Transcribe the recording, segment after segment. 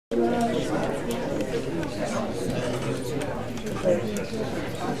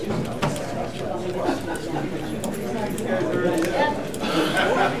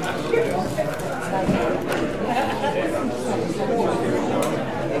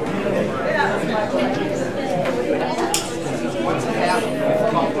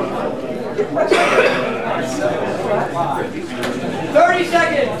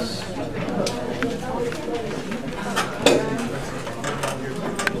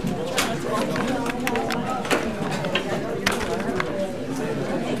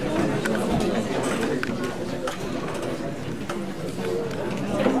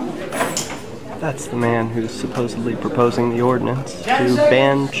That's the man who's supposedly proposing the ordinance to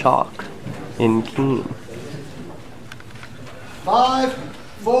ban chalk in Keene. 5,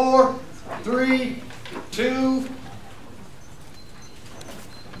 4, 3, 2.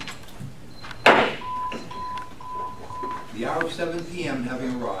 The hour of 7 p.m.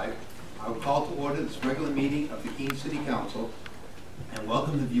 having arrived, I will call to order this regular meeting of the Keene City Council and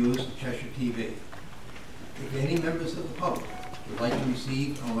welcome the viewers of Cheshire TV. If any members of the public would like to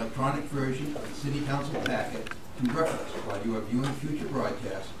receive an electronic version of the City Council packet to reference while you are viewing future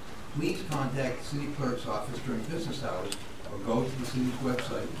broadcasts, please contact the City Clerk's office during business hours or go to the City's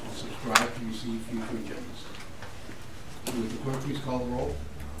website and subscribe to receive future agendas. Would the clerk please call the roll?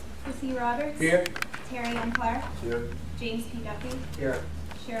 Chrissy Roberts. Here. Terry M. Clark. Here. James P. Duffy. Here.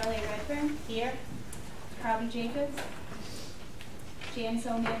 Cheryl A. Redfern. Here. Carl B. Jacobs. Janice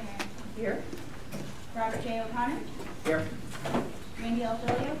O. Manham. Here. Robert J. O'Connor. Here. Randy L.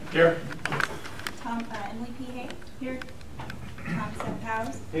 Filio. Here. Emily P. Hay. Here. Thomas F.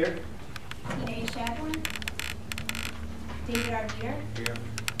 Powers. Here. Tina A. Shadwin. David R. Beer. Here.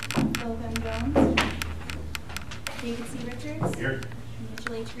 Philip M. Jones. David C. Richards. Here.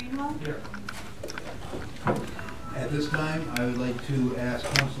 Mitchell H. Greenwald. Here. At this time, I would like to ask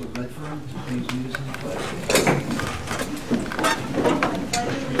Councilor Redfern to please lead us in the pledge.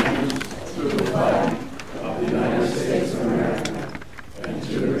 To the flag of the United States of America and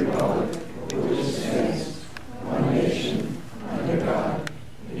to the republic for which it stands, one nation, under God,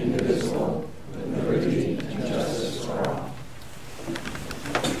 indivisible, with liberty and justice for all.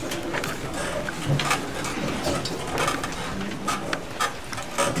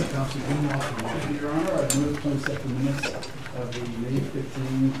 Councilor Greenwald. Your Honor, I move to accept the minutes of the May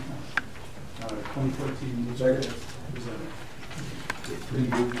 15, 2014 meeting as presented. It's been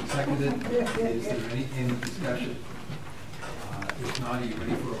moved and seconded. Is there any discussion? If not, are you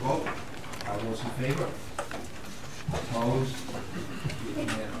ready for a vote? All those in favor? Opposed?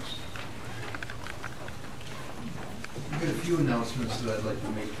 Unanimous. I've got a few announcements that I'd like to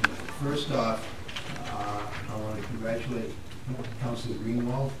make tonight. First off, I want to congratulate Councilor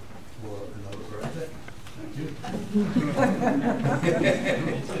Greenwald for another birthday. Thank you.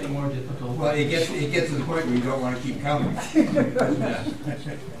 It's getting more difficult. Well, it gets to the point where you don't want to keep counting.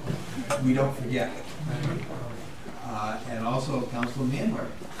 We don't forget. And also, Councilor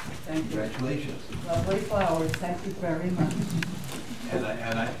Manhart. Thank you. Congratulations. Lovely flowers. Thank you very much.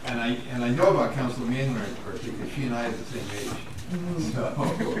 And I know about Councilor Manhart's birthday because she and I are the same age. So.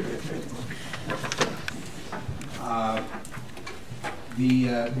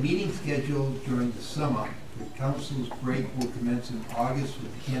 The meeting scheduled during the summer, the council's break will commence in August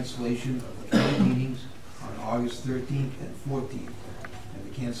with the cancellation of the committee meetings on August 13th and 14th, and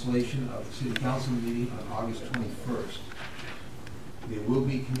the cancellation of the city council meeting on August 21st. There will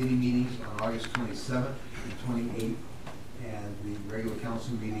be committee meetings on August 27th and 28th, and the regular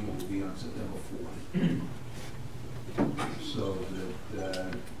council meeting will be on September 4th. So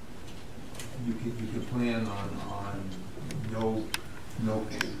that you can plan on no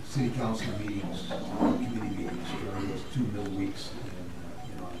city council meetings or committee meetings during those 2 middle weeks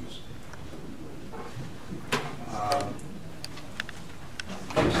in August.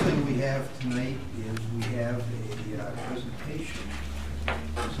 First thing we have tonight is we have a presentation.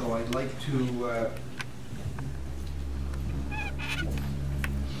 So I'd like to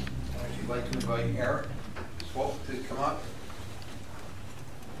invite Eric Swope to come up.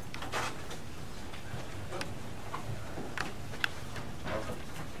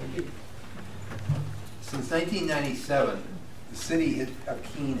 Since 1997, the city of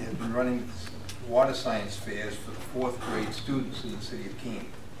Keene has been running water science fairs for the 4th grade students in the city of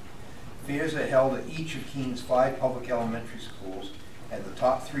Keene. Fairs are held at each of Keene's 5 public elementary schools, and the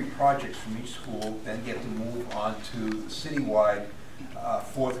top 3 projects from each school then get to move on to the citywide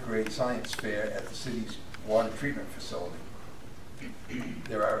 4th grade science fair at the city's water treatment facility.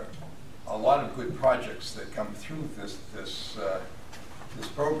 There are a lot of good projects that come through this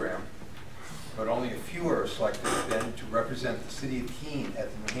program, but only a few are selected then to represent the city of Keene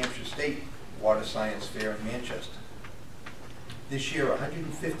at the New Hampshire State Water Science Fair in Manchester. This year,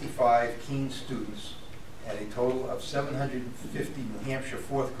 155 Keene students and a total of 750 New Hampshire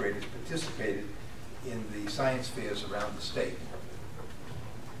 4th graders participated in the science fairs around the state.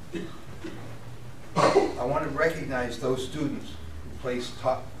 I want to recognize those students who placed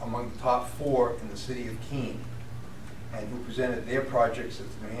among the top 4 in the city of Keene and who presented their projects at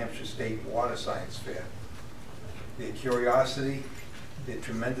the New Hampshire State Water Science Fair. Their curiosity, their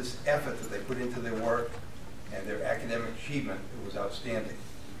tremendous effort that they put into their work, and their academic achievement was outstanding.